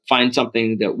want to find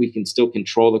something that we can still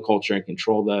control the culture and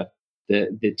control the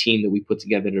team that we put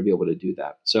together to be able to do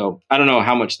that. So I don't know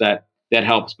how much that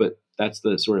helps, but that's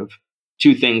the sort of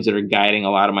two things that are guiding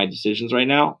a lot of my decisions right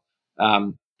now.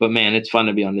 But man, it's fun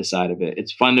to be on this side of it.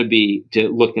 It's fun to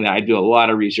looking at. I do a lot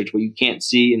of research. What you can't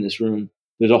see in this room,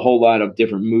 there's a whole lot of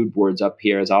different mood boards up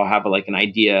here. As I'll have like an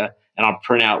idea, and I'll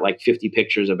print out like 50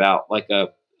 pictures about like a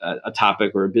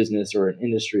topic or a business or an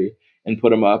industry, and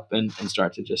put them up and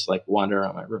start to just like wander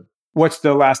around my room. What's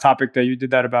the last topic that you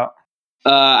did that about?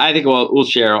 I think we'll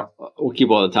share. We'll keep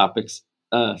all the topics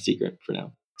secret for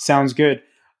now. Sounds good.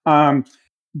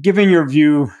 Given your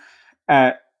view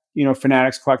at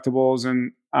Fanatics Collectibles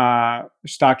and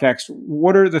StockX,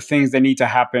 what are the things that need to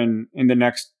happen in the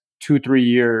next 2-3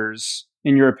 years,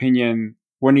 in your opinion?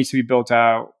 What needs to be built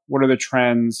out? What are the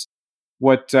trends?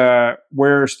 Where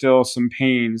are still some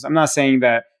pains? I'm not saying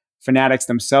that Fanatics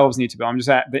themselves need to build. I'm just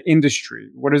at the industry.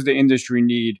 What does the industry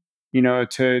need,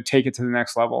 to take it to the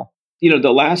next level?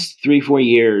 The last 3-4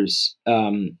 years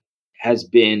has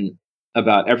been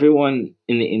about everyone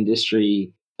in the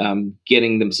industry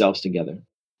getting themselves together,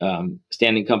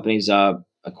 standing companies up,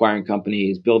 acquiring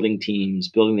companies, building teams,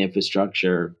 building the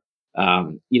infrastructure.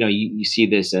 You see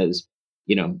this as,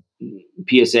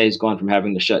 PSA has gone from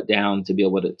having to shut down to be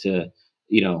able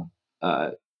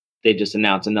they just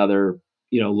announced another,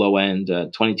 low end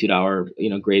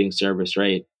 $22, grading service,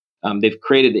 right? They've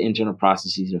created the internal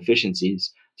processes and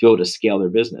efficiencies to be able to scale their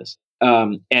business.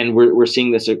 And we're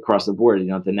seeing this across the board.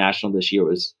 At the national this year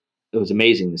it was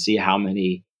amazing to see how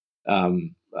many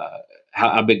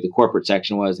how big the corporate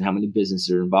section was and how many businesses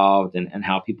are involved and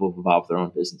how people have evolved their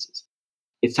own businesses.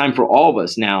 It's time for all of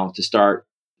us now to start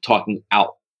talking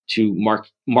out to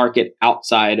market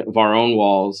outside of our own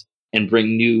walls and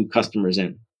bring new customers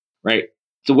in, right?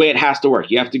 It's the way it has to work.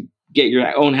 You have to get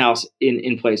your own house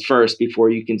in place first before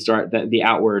you can start the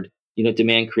outward,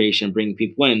 demand creation, bringing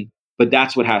people in. But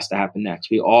that's what has to happen next.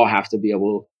 We all have to be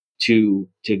able to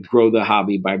grow the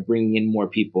hobby by bringing in more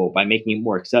people, by making it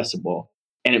more accessible.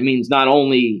 And it means not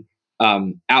only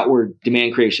outward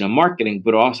demand creation and marketing,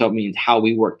 but also it means how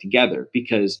we work together,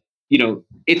 because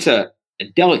it's a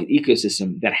delicate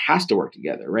ecosystem that has to work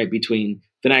together, right? Between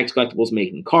Fanatics Collectibles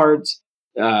making cards,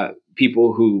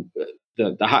 people who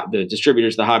the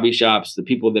distributors, the hobby shops, the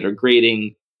people that are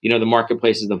grading, the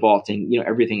marketplaces, the vaulting,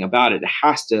 everything about it. It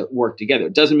has to work together.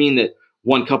 It doesn't mean that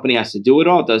one company has to do it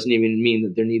all. It doesn't even mean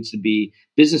that there needs to be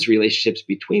business relationships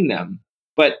between them.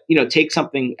 But take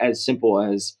something as simple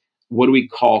as, what do we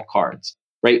call cards,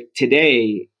 right?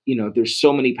 Today, there's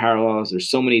so many parallels. There's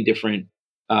so many different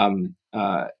cards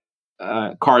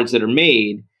that are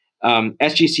made.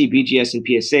 SGC, BGS, and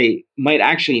PSA might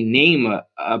actually name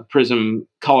a Prism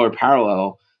color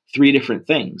parallel 3 different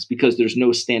things, because there's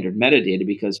no standard metadata,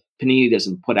 because Panini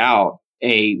doesn't put out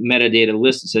a metadata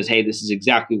list that says, hey, this is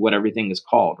exactly what everything is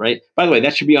called, right? By the way,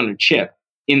 that should be on a chip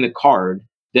in the card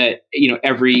that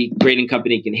every grading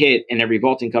company can hit and every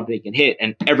vaulting company can hit,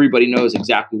 and everybody knows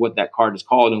exactly what that card is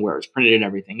called and where it's printed and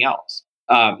everything else.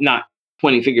 Not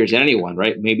pointing fingers at anyone,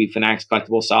 right? Maybe Fanatics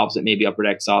Collectibles solves it, maybe Upper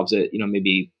Deck solves it,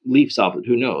 maybe Leaf solves it,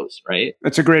 who knows, right?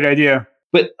 That's a great idea.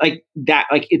 But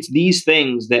it's these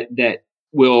things that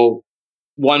will,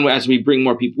 one, as we bring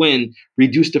more people in,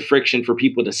 reduce the friction for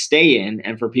people to stay in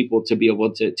and for people to be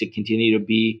able to continue to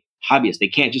be hobbyists. They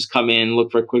can't just come in,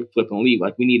 look for a quick flip and leave.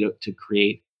 Like, we need to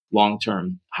create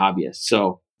long-term hobbyists.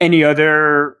 So any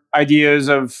other ideas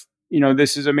of,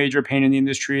 this is a major pain in the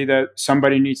industry that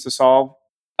somebody needs to solve?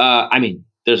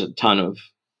 There's a ton of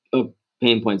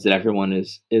pain points that everyone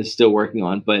is still working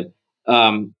on, but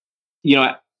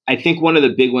I think one of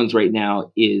the big ones right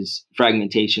now is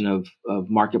fragmentation of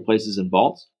marketplaces and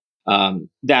vaults.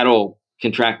 That'll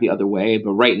contract the other way,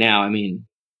 but right now,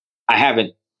 I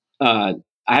haven't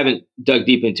dug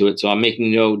deep into it, so I'm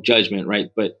making no judgment, right?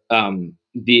 But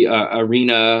the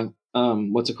Arena,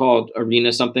 what's it called?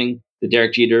 Arena something, the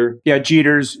Derek Jeter. Yeah,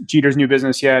 Jeter's new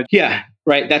business. Yeah. Yeah,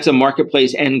 right. That's a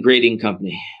marketplace and grading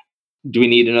company. Do we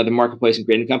need another marketplace and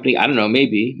grading company? I don't know.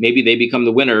 Maybe they become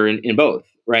the winner in both,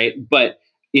 right? But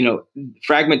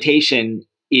fragmentation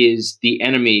is the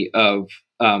enemy of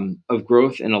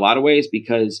growth in a lot of ways,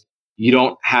 because you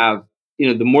don't have,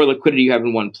 the more liquidity you have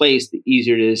in one place, the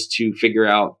easier it is to figure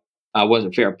out what's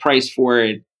a fair price for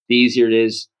it. The easier it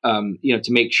is, to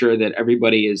make sure that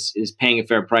everybody is paying a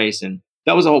fair price. And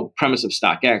that was the whole premise of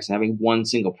StockX, having one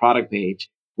single product page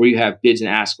where you have bids and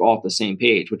asks all at the same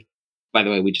page, which, by the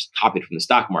way, we just copied from the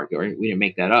stock market, right? We didn't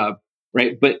make that up,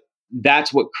 right? But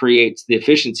that's what creates the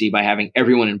efficiency, by having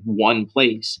everyone in one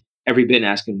place every bid and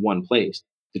ask in one place.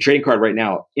 The trading card right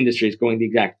now industry is going the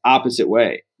exact opposite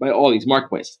way by all these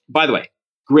marketplaces. By the way,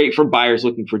 great for buyers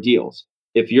looking for deals.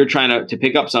 If you're trying to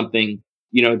pick up something,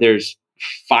 there's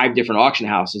 5 different auction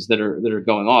houses that are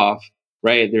going off,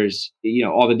 right? There's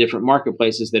all the different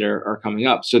marketplaces that are coming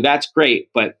up. So that's great,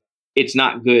 but it's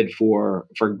not good for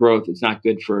growth. It's not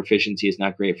good for efficiency. It's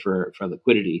not great for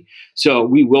liquidity. So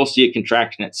we will see a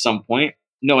contraction at some point.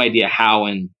 No idea how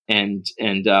and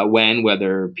when,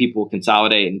 whether people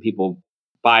consolidate and people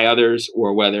buy others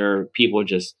or whether people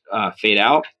just fade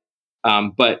out.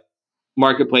 But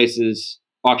marketplaces,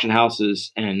 auction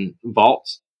houses, and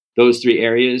vaults, those 3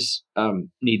 areas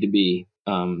need to be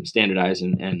standardized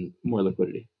and more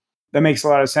liquidity. That makes a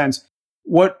lot of sense.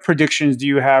 What predictions do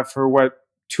you have for what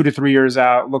 2 to 3 years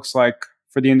out looks like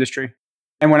for the industry?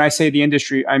 And when I say the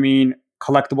industry, I mean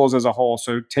collectibles as a whole.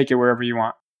 So take it wherever you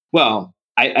want. Well,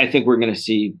 I think we're going to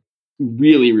see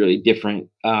really, really different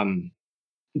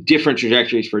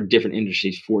trajectories for different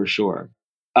industries for sure.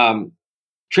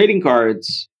 Trading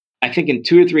cards, I think in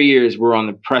 2 or 3 years, we're on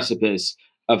the precipice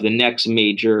of the next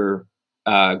major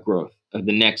growth, of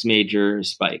the next major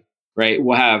spike, right?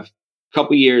 We'll have a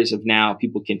couple years of now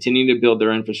people continuing to build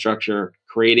their infrastructure,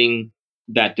 creating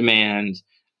that demand,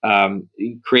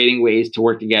 creating ways to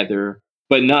work together,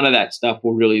 but none of that stuff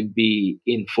will really be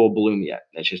in full bloom yet.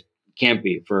 That just can't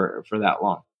be for that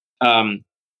long.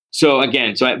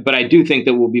 But I do think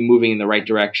that we'll be moving in the right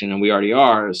direction, and we already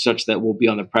are, such that we'll be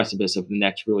on the precipice of the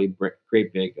next really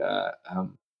great big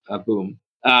boom.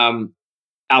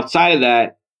 Outside of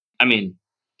that, I mean,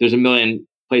 there's a million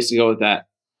places to go with that.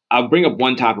 I'll bring up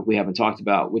one topic we haven't talked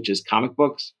about, which is comic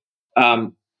books.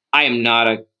 I am not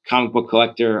a comic book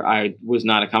collector. I was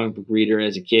not a comic book reader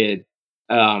as a kid.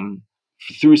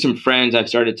 Through some friends, I've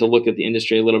started to look at the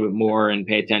industry a little bit more and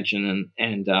pay attention.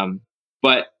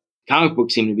 But comic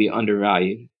books seem to be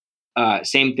undervalued.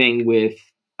 Same thing with,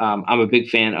 I'm a big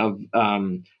fan of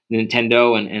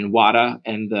Nintendo and Wata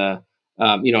and the,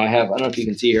 I don't know if you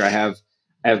can see here, I have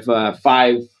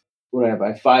 5. What do I have? I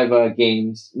have 5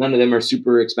 games. None of them are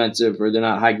super expensive or they're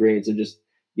not high grades. They're just,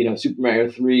 Super Mario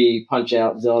 3, Punch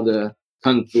Out, Zelda,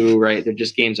 Kung Fu, right? They're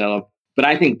just games I love. But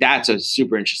I think that's a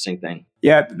super interesting thing.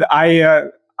 Yeah, I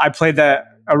played that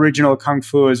original Kung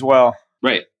Fu as well.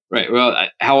 Right. Well,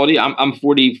 how old are you? I'm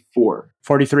 44.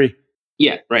 43.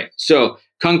 Yeah, right. So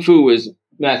Kung Fu was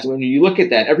massive. When you look at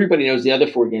that, everybody knows the other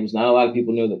 4 games. Not a lot of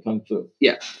people know that Kung Fu.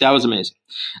 Yeah, that was amazing.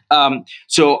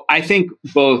 So I think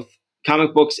both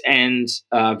comic books and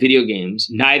video games,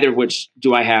 neither of which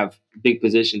do I have big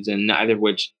positions in, neither of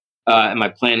which am I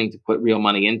planning to put real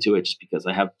money into it just because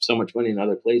I have so much money in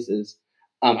other places.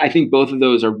 I think both of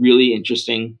those are really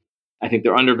interesting. I think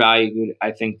they're undervalued.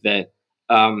 I think that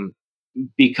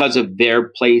because of their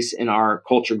place in our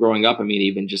culture growing up, I mean,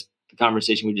 even just the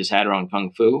conversation we just had around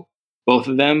Kung Fu, both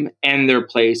of them and their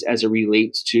place as it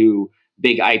relates to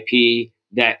big IP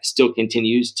that still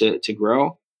continues to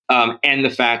grow. And the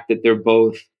fact that they're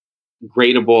both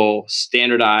gradable,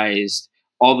 standardized,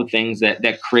 all the things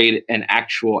that create an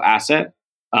actual asset,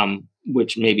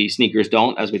 which maybe sneakers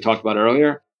don't, as we talked about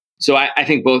earlier. So I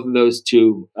think both of those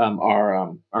two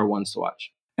are ones to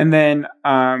watch. And then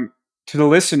to the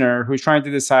listener who's trying to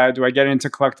decide, do I get into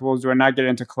collectibles? Do I not get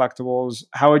into collectibles?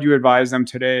 How would you advise them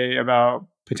today about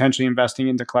potentially investing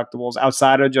into collectibles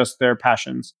outside of just their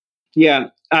passions? Yeah,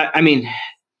 I mean,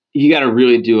 you got to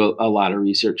really do a lot of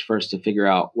research first to figure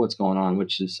out what's going on,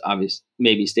 which is obvious,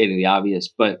 maybe stating the obvious.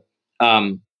 But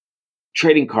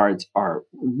trading cards are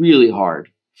really hard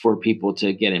for people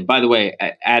to get in. By the way,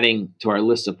 adding to our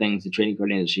list of things the trading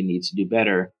card industry needs to do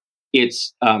better,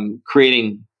 it's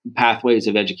creating pathways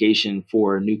of education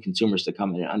for new consumers to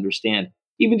come in and understand,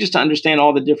 even just to understand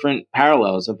all the different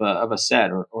parallels of a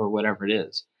set or whatever it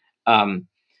is. But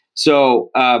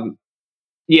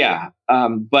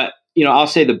I'll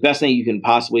say the best thing you can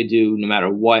possibly do, no matter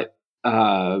what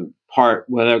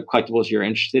whether collectibles you're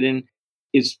interested in,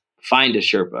 is find a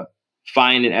Sherpa,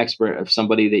 find an expert of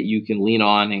somebody that you can lean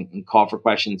on and call for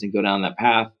questions and go down that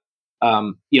path.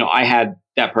 I had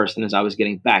that person as I was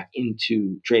getting back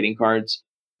into trading cards,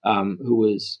 who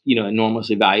was,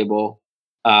 enormously valuable.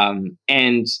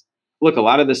 And look, a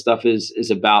lot of this stuff is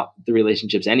about the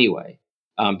relationships anyway,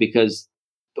 because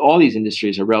all these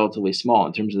industries are relatively small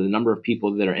in terms of the number of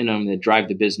people that are in them, that drive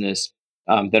the business,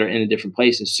 that are in the different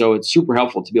places. So it's super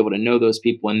helpful to be able to know those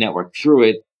people and network through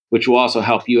it, which will also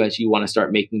help you as you want to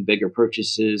start making bigger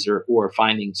purchases or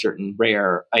finding certain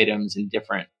rare items in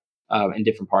different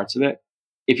parts of it.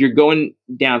 If you're going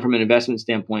down from an investment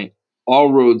standpoint,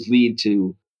 all roads lead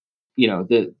to,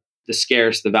 the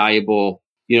scarce, the valuable,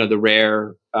 the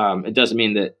rare. It doesn't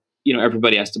mean that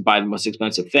everybody has to buy the most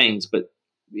expensive things, but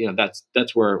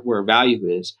that's where value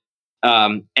is.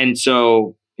 And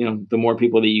so, the more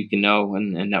people that you can know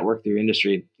and network through your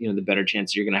industry, the better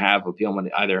chance you're going to have of being able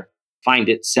to either find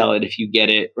it, sell it if you get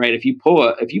it right. If you pull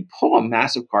a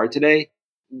massive card today,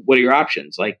 what are your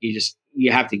options? Like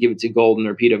you have to give it to Golden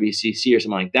or PWCC or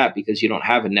something like that because you don't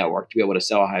have a network to be able to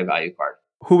sell a high value card.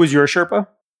 Who was your Sherpa?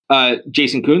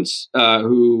 Jason Kuntz,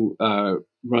 who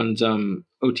runs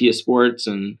OTS Sports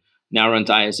and now runs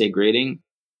ISA Grading.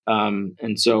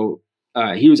 And so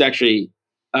he was actually,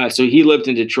 so he lived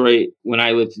in Detroit when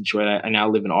I lived in Detroit. I now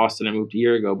live in Austin. I moved a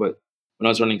year ago, but when I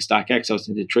was running StockX, I was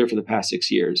in Detroit for the past 6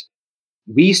 years.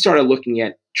 We started looking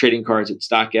at trading cards at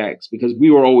StockX because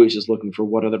we were always just looking for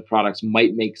what other products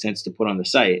might make sense to put on the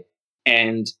site.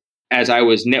 And as I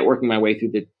was networking my way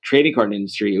through the trading card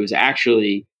industry, it was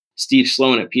actually Steve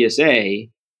Sloan at PSA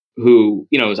who,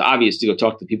 it was obvious to go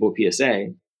talk to people at PSA.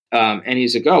 And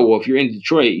he's like, oh, well, if you're in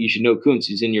Detroit, you should know Kuntz.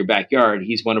 He's in your backyard.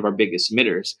 He's one of our biggest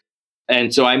submitters.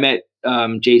 And so I met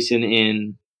Jason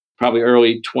in probably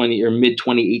early 20 or mid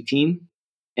 2018.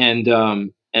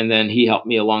 And then he helped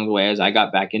me along the way as I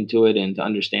got back into it and to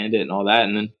understand it and all that.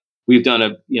 And then we've done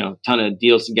a ton of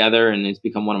deals together, and it's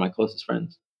become one of my closest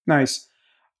friends. Nice.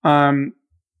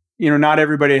 Not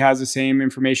everybody has the same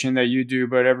information that you do,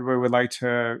 but everybody would like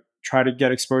to try to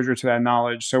get exposure to that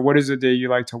knowledge. So what is it that you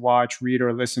like to watch, read,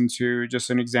 or listen to? Just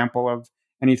an example of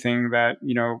anything that,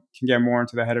 can get more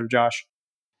into the head of Josh.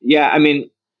 Yeah. I mean,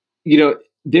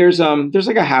 there's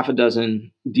like a half a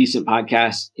dozen decent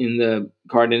podcasts in the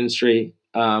card industry.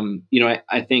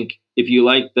 I think if you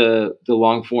like the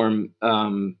long form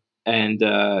and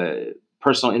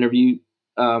personal interview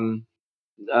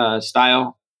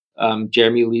style,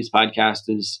 Jeremy Lee's podcast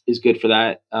is good for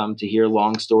that. To hear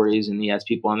long stories, and he has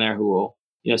people on there who will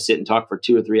sit and talk for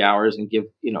 2 or 3 hours and give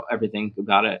everything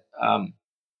about it.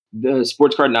 The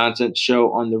Sports Card Nonsense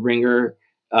show on the Ringer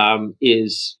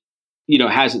is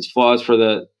has its flaws for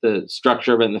the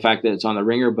structure of it and the fact that it's on the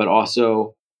Ringer, but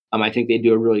also I think they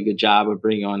do a really good job of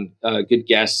bringing on good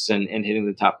guests and hitting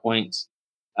the top points.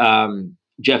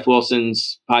 Jeff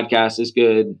Wilson's podcast is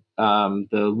good.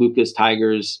 The Lucas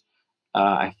Tigers,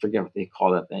 I forget what they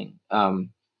call that thing,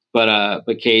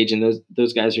 but Cage and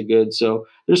those guys are good. So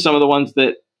there's some of the ones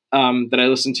that I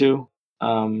listen to.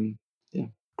 Yeah.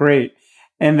 Great.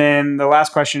 And then the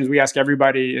last question is we ask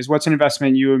everybody is what's an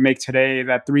investment you would make today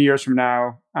that 3 years from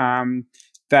now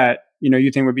that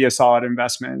you think would be a solid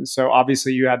investment? So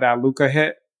obviously you had that Luka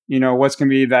hit. What's going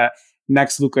to be that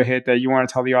next Luka hit that you want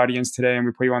to tell the audience today, and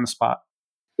we put you on the spot?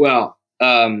 Well,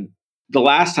 the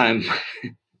last time,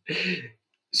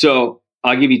 so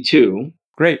I'll give you two.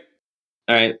 Great.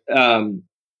 All right.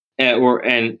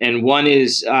 And one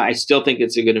is I still think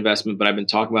it's a good investment, but I've been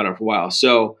talking about it for a while.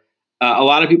 So a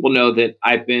lot of people know that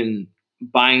I've been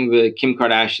buying the Kim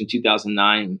Kardashian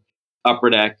 2009 Upper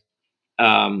Deck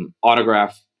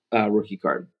autograph rookie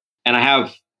card. And I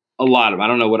have a lot of them. I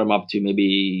don't know what I'm up to,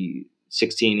 maybe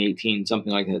 16, 18,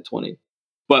 something like that, 20.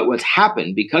 But what's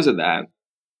happened because of that,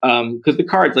 because the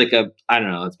card's like I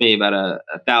don't know, it's maybe about a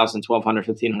 $1,000, $1,200,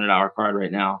 $1,500 card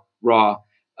right now, raw,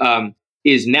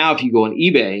 is now if you go on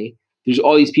eBay, there's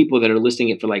all these people that are listing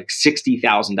it for like $60,000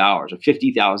 or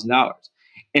 $50,000.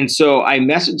 And so I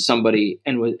messaged somebody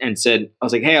and said,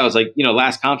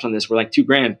 last comps on this were like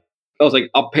 $2,000. I was like,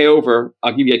 I'll pay over.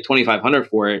 I'll give you like 2,500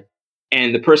 for it.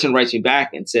 And the person writes me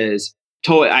back and says,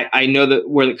 totally, I know that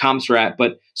where the comps are at,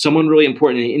 but someone really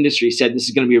important in the industry said this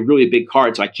is going to be a really big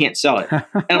card, so I can't sell it.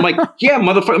 And I'm like, yeah,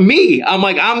 motherfucker, me. I'm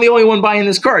like, I'm the only one buying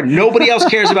this card. Nobody else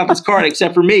cares about this card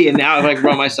except for me. And now I've like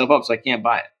run myself up, so I can't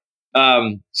buy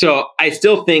it. So I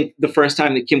still think the first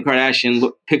time that Kim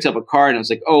Kardashian picks up a card and was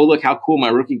like, oh, look how cool my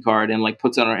rookie card, and like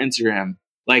puts it on her Instagram,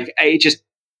 like it just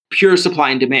pure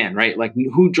supply and demand, right? Like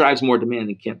who drives more demand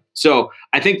than Kim? So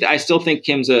I still think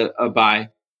Kim's a buy.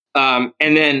 And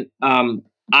then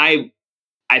I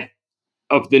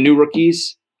of the new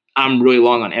rookies, I'm really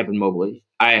long on Evan Mobley.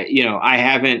 I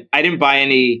didn't buy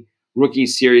any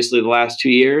rookies seriously the last 2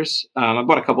 years. I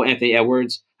bought a couple Anthony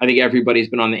Edwards. I think everybody's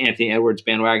been on the Anthony Edwards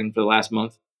bandwagon for the last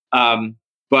month.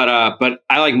 But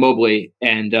I like Mobley,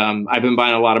 and I've been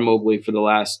buying a lot of Mobley for the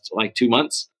last like 2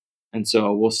 months. And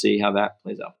so we'll see how that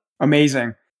plays out.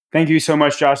 Amazing. Thank you so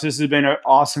much, Josh. This has been an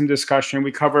awesome discussion.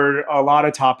 We covered a lot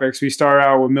of topics. We started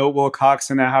out with Milt Wilcox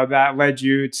and how that led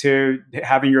you to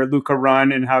having your Luca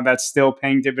run and how that's still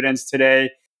paying dividends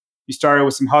today. You started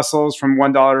with some hustles from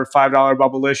 $1 to $5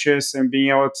 Bubblicious and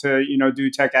being able to, do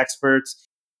tech experts.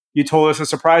 You told us a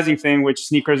surprising thing, which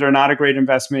sneakers are not a great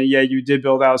investment, yet you did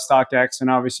build out StockX and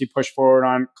obviously push forward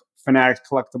on Fanatics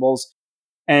Collectibles.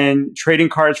 And trading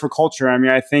cards for culture. I mean,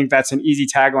 I think that's an easy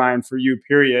tagline for you,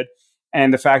 period.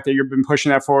 And the fact that you've been pushing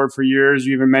that forward for years,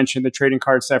 you even mentioned the trading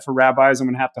card set for rabbis. I'm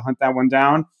going to have to hunt that one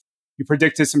down. You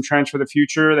predicted some trends for the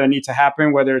future that need to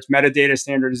happen, whether it's metadata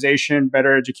standardization,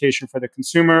 better education for the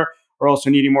consumer, or also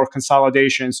needing more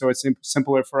consolidation so it's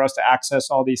simpler for us to access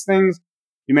all these things.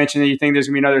 You mentioned that you think there's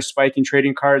going to be another spike in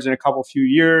trading cards in a few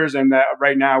years, and that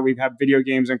right now we have video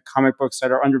games and comic books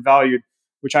that are undervalued,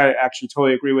 which I actually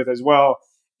totally agree with as well.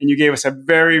 And you gave us a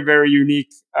very, very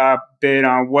unique bid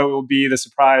on what will be the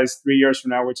surprise 3 years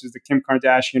from now, which is the Kim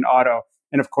Kardashian auto,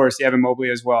 and of course the Evan Mobley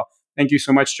as well. Thank you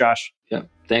so much, Josh. Yeah,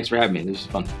 thanks for having me. This was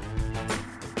fun.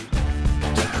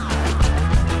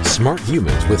 Smart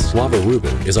Humans with Slava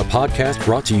Rubin is a podcast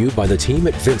brought to you by the team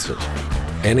at Vincent.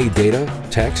 Any data,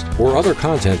 text, or other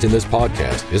content in this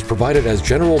podcast is provided as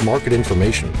general market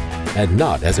information and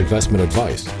not as investment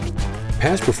advice.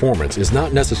 Past performance is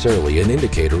not necessarily an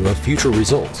indicator of future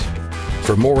results.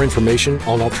 For more information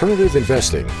on alternative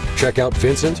investing, check out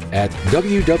Vincent at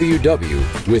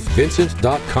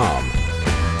www.withvincent.com.